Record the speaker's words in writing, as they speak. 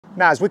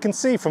Now, as we can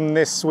see from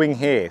this swing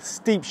here,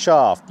 steep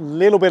shaft,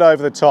 little bit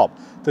over the top,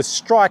 the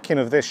striking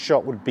of this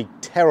shot would be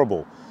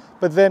terrible.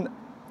 But then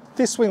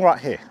this swing right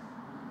here,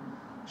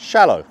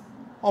 shallow,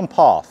 on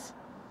path.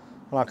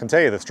 And I can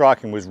tell you the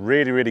striking was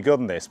really, really good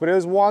on this, but there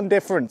was one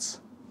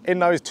difference in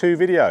those two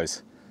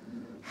videos.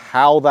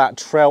 How that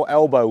trail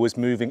elbow was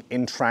moving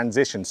in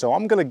transition. So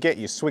I'm gonna get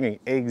you swinging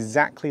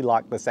exactly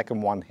like the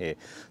second one here.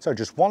 So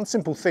just one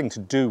simple thing to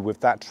do with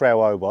that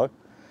trail elbow,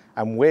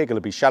 and we're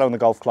gonna be shallow in the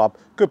golf club,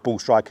 good ball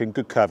striking,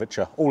 good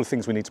curvature, all the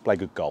things we need to play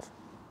good golf.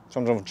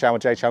 So I'm from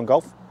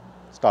JChownGolf.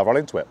 Let's dive right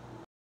into it.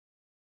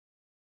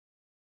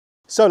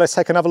 So let's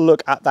take another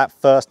look at that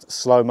first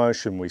slow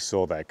motion we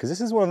saw there, because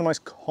this is one of the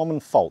most common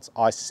faults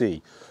I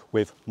see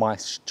with my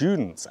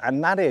students,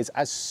 and that is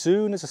as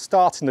soon as they're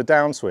starting the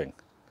downswing,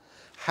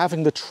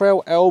 having the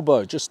trail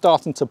elbow just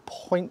starting to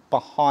point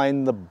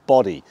behind the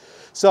body.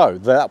 So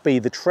that'll be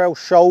the trail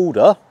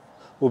shoulder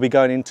will be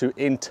going into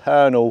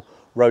internal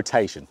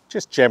rotation.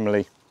 Just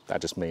generally,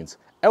 that just means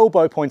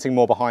elbow pointing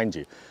more behind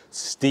you.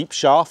 Steep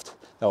shaft,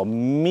 they'll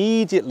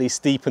immediately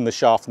steepen the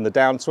shaft in the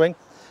downswing.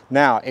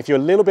 Now, if you're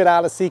a little bit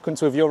out of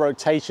sequence with your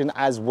rotation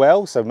as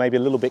well, so maybe a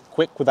little bit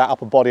quick with that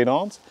upper body and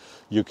arms,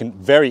 you can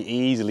very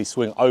easily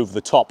swing over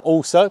the top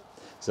also.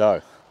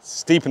 So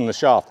steepen the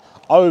shaft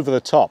over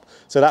the top.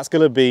 So that's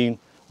going to be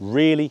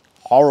really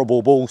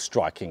horrible ball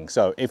striking.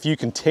 So if you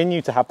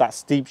continue to have that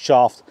steep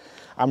shaft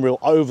and real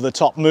over the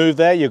top move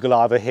there, you're going to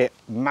either hit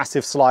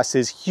massive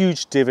slices,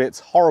 huge divots,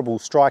 horrible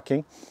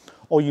striking,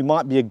 or you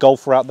might be a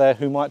golfer out there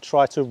who might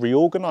try to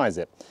reorganize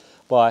it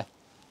by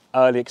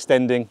early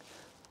extending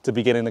to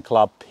beginning the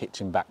club,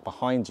 pitching back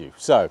behind you.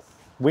 So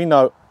we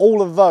know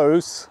all of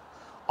those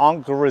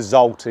aren't going to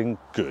result in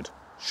good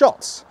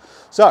shots.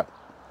 So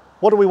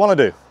what do we want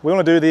to do? We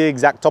want to do the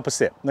exact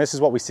opposite. And this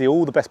is what we see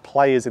all the best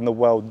players in the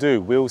world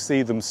do. We'll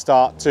see them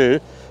start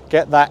to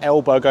get that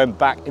elbow going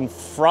back in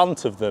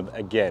front of them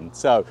again.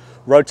 So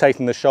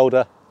rotating the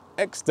shoulder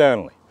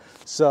externally.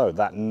 So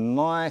that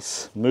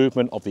nice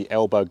movement of the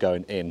elbow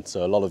going in.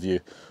 So a lot of you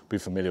will be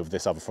familiar with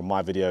this either from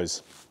my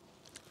videos,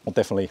 well,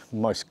 definitely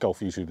most golf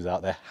YouTubers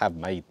out there have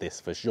made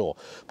this for sure,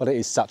 but it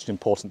is such an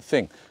important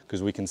thing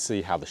because we can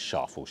see how the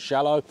shaft will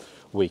shallow.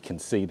 We can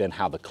see then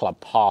how the club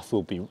path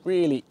will be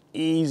really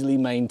easily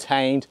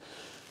maintained.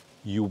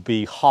 You'll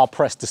be hard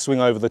pressed to swing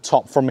over the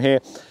top from here.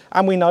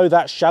 And we know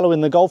that shallow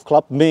in the golf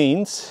club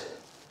means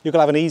you're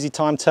gonna have an easy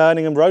time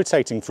turning and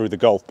rotating through the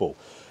golf ball.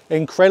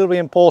 Incredibly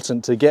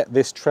important to get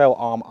this trail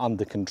arm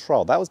under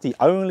control. That was the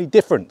only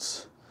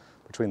difference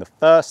between the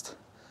first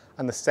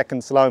and the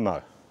second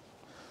slow-mo.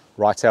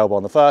 Right elbow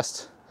on the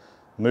first,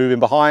 moving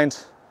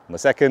behind, on the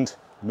second,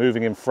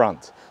 moving in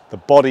front. The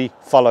body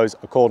follows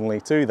accordingly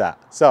to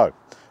that. So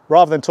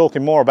rather than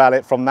talking more about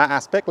it from that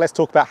aspect, let's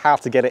talk about how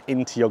to get it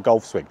into your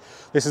golf swing.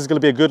 This is going to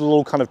be a good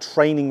little kind of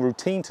training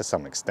routine to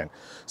some extent.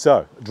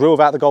 So drill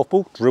without the golf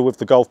ball, drill with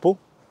the golf ball.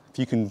 If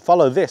you can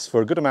follow this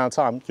for a good amount of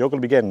time, you're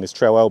going to be getting this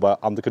trail elbow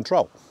under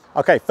control.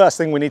 Okay, first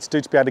thing we need to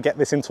do to be able to get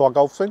this into our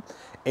golf swing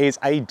is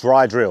a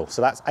dry drill.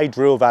 So that's a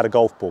drill without a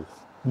golf ball.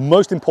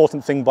 Most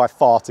important thing by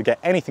far to get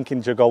anything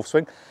into your golf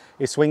swing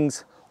is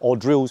swings or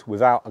drills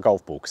without a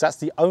golf ball, because that's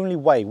the only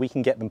way we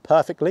can get them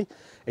perfectly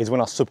is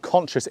when our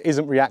subconscious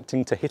isn't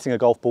reacting to hitting a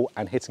golf ball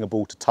and hitting a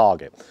ball to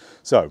target.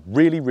 So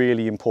really,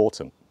 really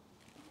important.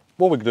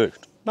 What we do,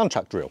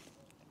 nunchuck drill.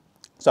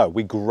 So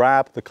we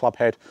grab the club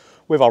head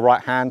with our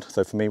right hand.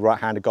 So for me,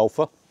 right-handed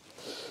golfer,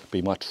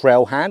 be my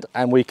trail hand.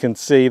 And we can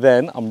see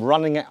then I'm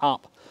running it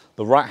up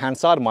the right-hand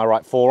side of my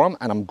right forearm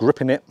and I'm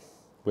gripping it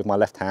with my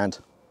left hand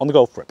on the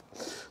golf grip.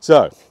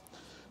 So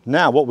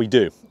now what we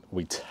do,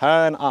 we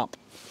turn up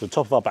the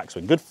top of our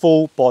backswing, good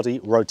full body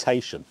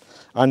rotation.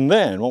 And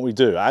then what we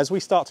do, as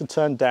we start to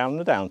turn down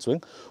the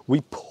downswing,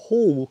 we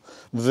pull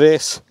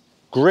this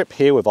grip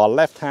here with our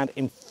left hand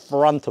in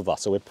front of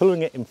us. So we're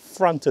pulling it in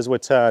front as we're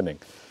turning.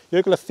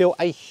 You're gonna feel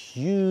a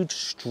huge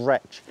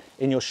stretch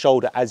in your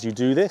shoulder as you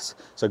do this.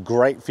 So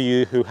great for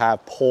you who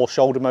have poor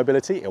shoulder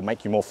mobility. It'll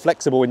make you more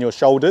flexible in your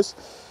shoulders.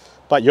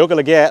 But you're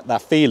gonna get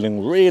that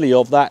feeling really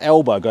of that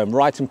elbow going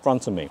right in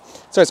front of me.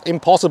 So it's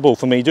impossible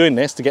for me doing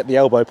this to get the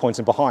elbow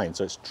pointing behind.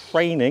 So it's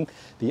training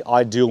the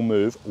ideal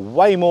move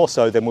way more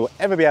so than we'll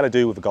ever be able to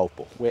do with a golf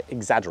ball. We're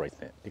exaggerating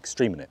it,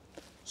 extreming it.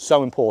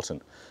 So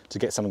important to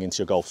get something into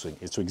your golf swing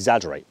is to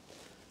exaggerate.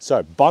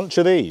 So bunch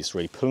of these,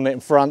 really pulling it in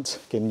front,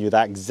 giving you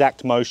that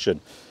exact motion.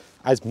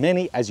 As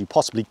many as you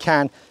possibly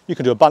can. You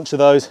can do a bunch of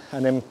those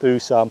and then do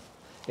some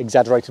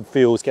exaggerated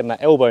feels, getting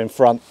that elbow in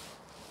front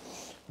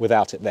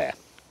without it there.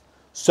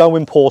 So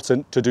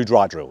important to do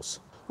dry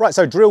drills. Right,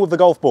 so drill with the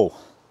golf ball.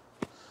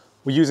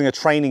 We're using a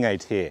training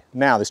aid here.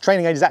 Now, this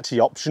training aid is actually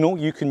optional.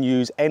 You can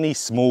use any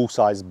small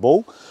size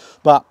ball,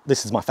 but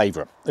this is my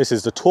favorite. This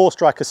is the Tour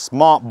Striker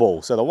Smart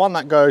Ball. So the one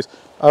that goes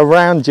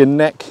around your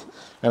neck.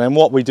 And then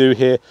what we do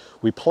here,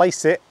 we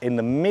place it in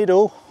the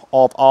middle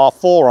of our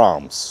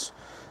forearms.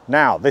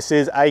 Now, this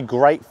is a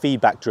great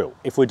feedback drill.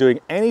 If we're doing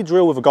any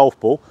drill with a golf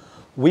ball,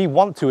 we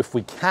want to, if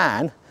we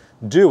can,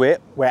 do it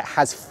where it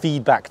has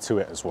feedback to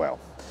it as well.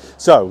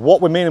 So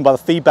what we're meaning by the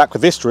feedback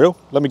with this drill,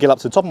 let me get up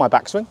to the top of my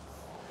backswing.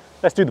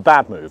 Let's do the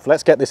bad move.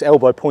 Let's get this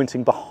elbow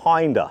pointing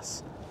behind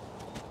us.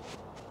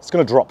 It's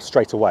going to drop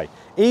straight away.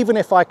 Even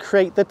if I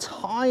create the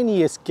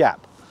tiniest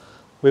gap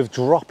with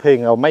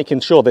dropping or making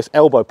sure this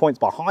elbow points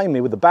behind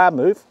me with the bad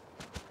move,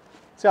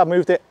 see, I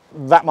moved it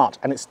that much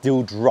and it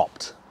still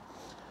dropped.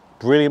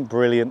 Brilliant,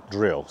 brilliant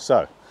drill.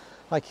 So,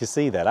 like you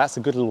see there, that's a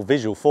good little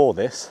visual for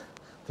this.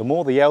 The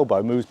more the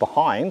elbow moves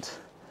behind,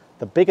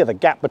 the bigger the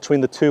gap between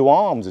the two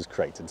arms is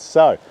created.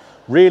 So,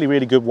 really,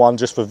 really good one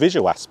just for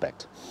visual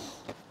aspect.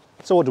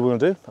 So what do we want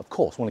to do? Of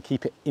course, we want to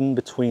keep it in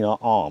between our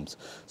arms.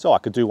 So I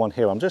could do one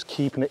here. I'm just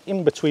keeping it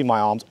in between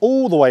my arms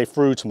all the way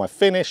through to my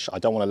finish. I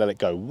don't want to let it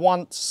go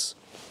once.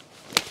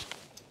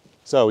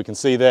 So we can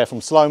see there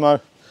from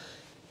slow-mo,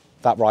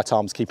 that right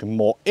arm's keeping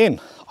more in.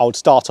 I would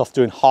start off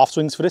doing half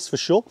swings for this for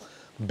sure,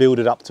 build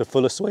it up to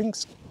fuller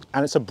swings,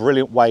 and it's a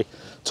brilliant way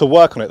to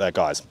work on it there,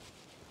 guys.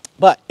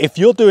 But if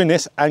you're doing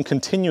this and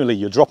continually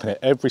you're dropping it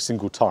every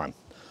single time,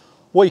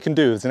 what you can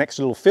do is an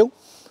extra little feel,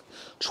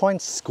 try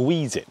and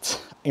squeeze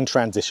it in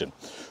transition.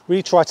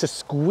 Really try to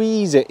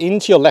squeeze it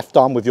into your left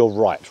arm with your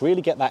right.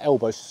 Really get that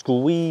elbow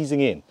squeezing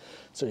in.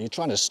 So you're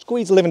trying to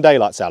squeeze the living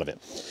daylights out of it.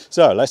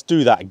 So let's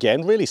do that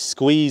again. Really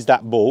squeeze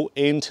that ball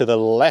into the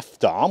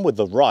left arm with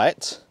the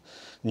right,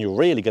 and you're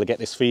really going to get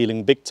this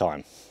feeling big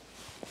time.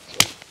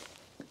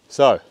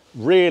 So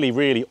really,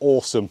 really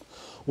awesome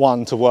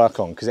one to work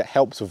on because it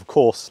helps, of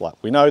course, like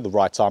we know, the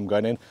right arm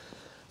going in.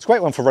 It's a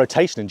great one for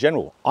rotation in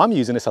general. I'm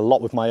using this a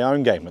lot with my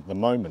own game at the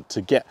moment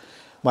to get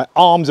my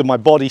arms and my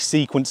body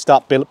sequenced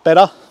up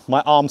better.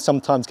 My arms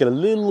sometimes get a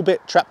little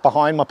bit trapped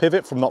behind my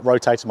pivot from not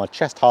rotating my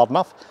chest hard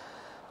enough.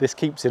 This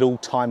keeps it all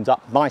timed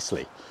up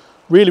nicely.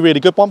 Really,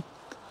 really good one.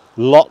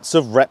 Lots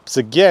of reps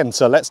again.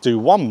 So let's do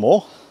one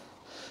more.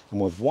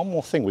 And with one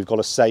more thing we've got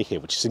to say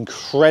here, which is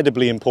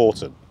incredibly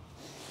important.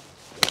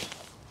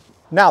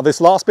 Now,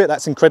 this last bit,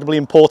 that's incredibly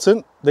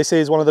important. This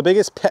is one of the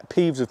biggest pet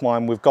peeves of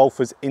mine with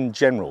golfers in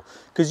general,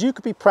 because you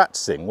could be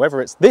practicing, whether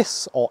it's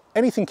this or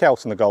anything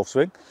else in the golf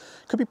swing,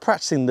 could be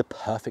practicing the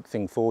perfect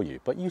thing for you,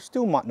 but you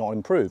still might not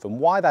improve. And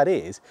why that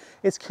is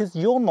because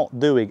you're not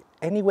doing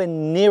anywhere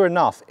near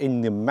enough in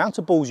the amount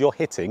of balls you're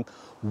hitting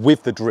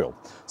with the drill.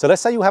 So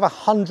let's say you have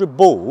 100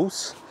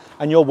 balls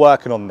and you're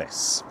working on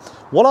this.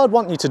 What I'd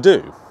want you to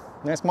do,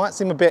 and this might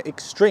seem a bit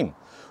extreme,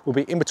 will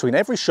be in between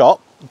every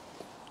shot,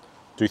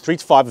 do 3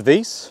 to 5 of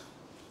these,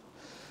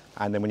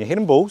 and then when you're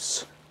hitting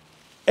balls,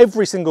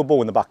 every single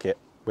ball in the bucket,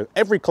 with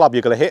every club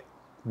you're going to hit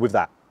with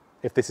that,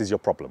 if this is your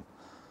problem.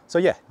 So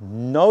yeah,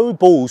 no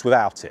balls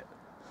without it.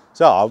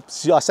 So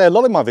I say a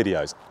lot in my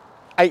videos,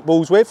 8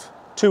 balls with,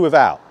 2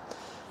 without.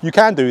 You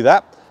can do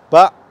that,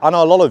 but I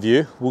know a lot of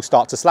you will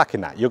start to slack in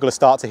that. You're going to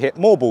start to hit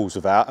more balls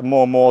without and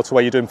more to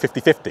where you're doing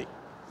 50-50.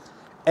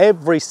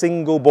 Every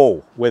single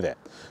ball with it.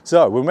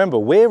 So remember,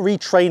 we're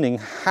retraining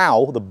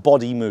how the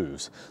body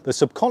moves. The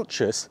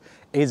subconscious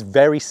is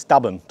very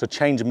stubborn to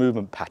change a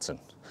movement pattern.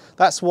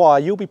 That's why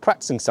you'll be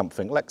practicing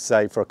something, let's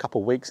say for a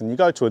couple of weeks, and you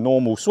go to a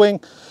normal swing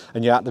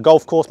and you're at the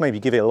golf course, maybe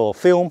give it a little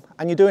film,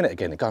 and you're doing it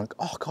again. You're going,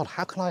 oh God,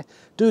 how can I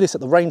do this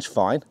at the range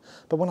fine,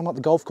 but when I'm at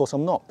the golf course,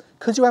 I'm not?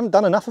 Because you haven't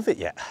done enough of it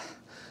yet.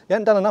 You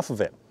haven't done enough of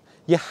it.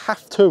 You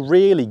have to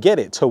really get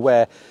it to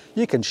where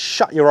you can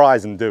shut your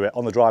eyes and do it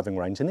on the driving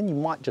range, and then you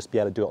might just be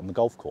able to do it on the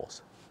golf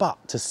course.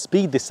 But to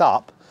speed this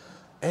up,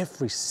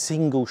 every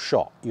single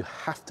shot, you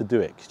have to do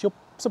it, because your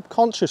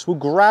subconscious will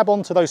grab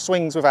onto those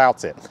swings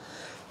without it.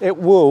 It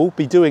will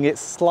be doing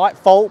its slight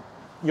fault.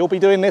 You'll be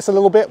doing this a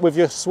little bit with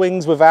your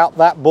swings without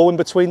that ball in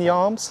between the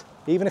arms,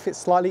 even if it's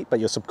slightly, but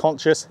your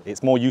subconscious,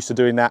 it's more used to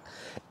doing that.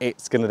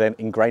 It's going to then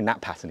ingrain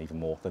that pattern even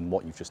more than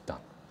what you've just done.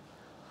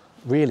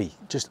 Really,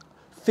 just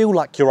feel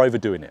like you're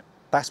overdoing it.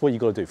 That's what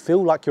you've got to do.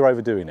 Feel like you're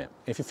overdoing it.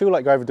 If you feel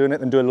like you're overdoing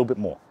it, then do a little bit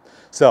more.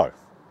 So,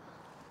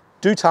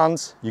 do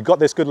tons. You've got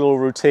this good little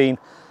routine.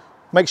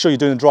 Make sure you're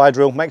doing the dry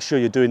drill. Make sure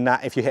you're doing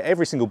that. If you hit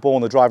every single ball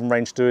on the driving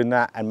range doing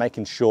that, and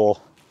making sure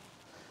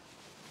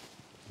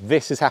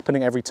this is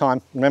happening every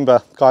time.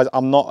 Remember, guys,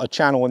 I'm not a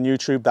channel on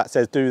YouTube that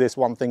says do this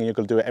one thing and you're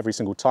going to do it every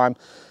single time.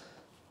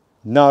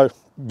 No,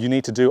 you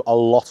need to do a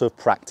lot of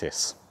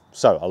practice.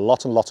 So, a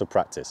lot of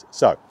practice.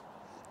 So,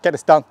 get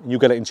this done and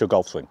you'll get it into your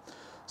golf swing.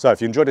 So,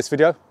 if you enjoyed this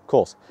video, of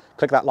course,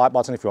 click that like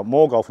button if you want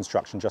more golf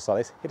instruction just like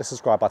this. Hit the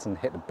subscribe button,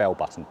 hit the bell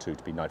button too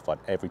to be notified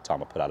every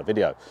time I put out a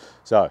video.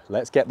 So,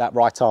 let's get that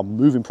right arm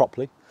moving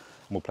properly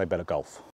and we'll play better golf.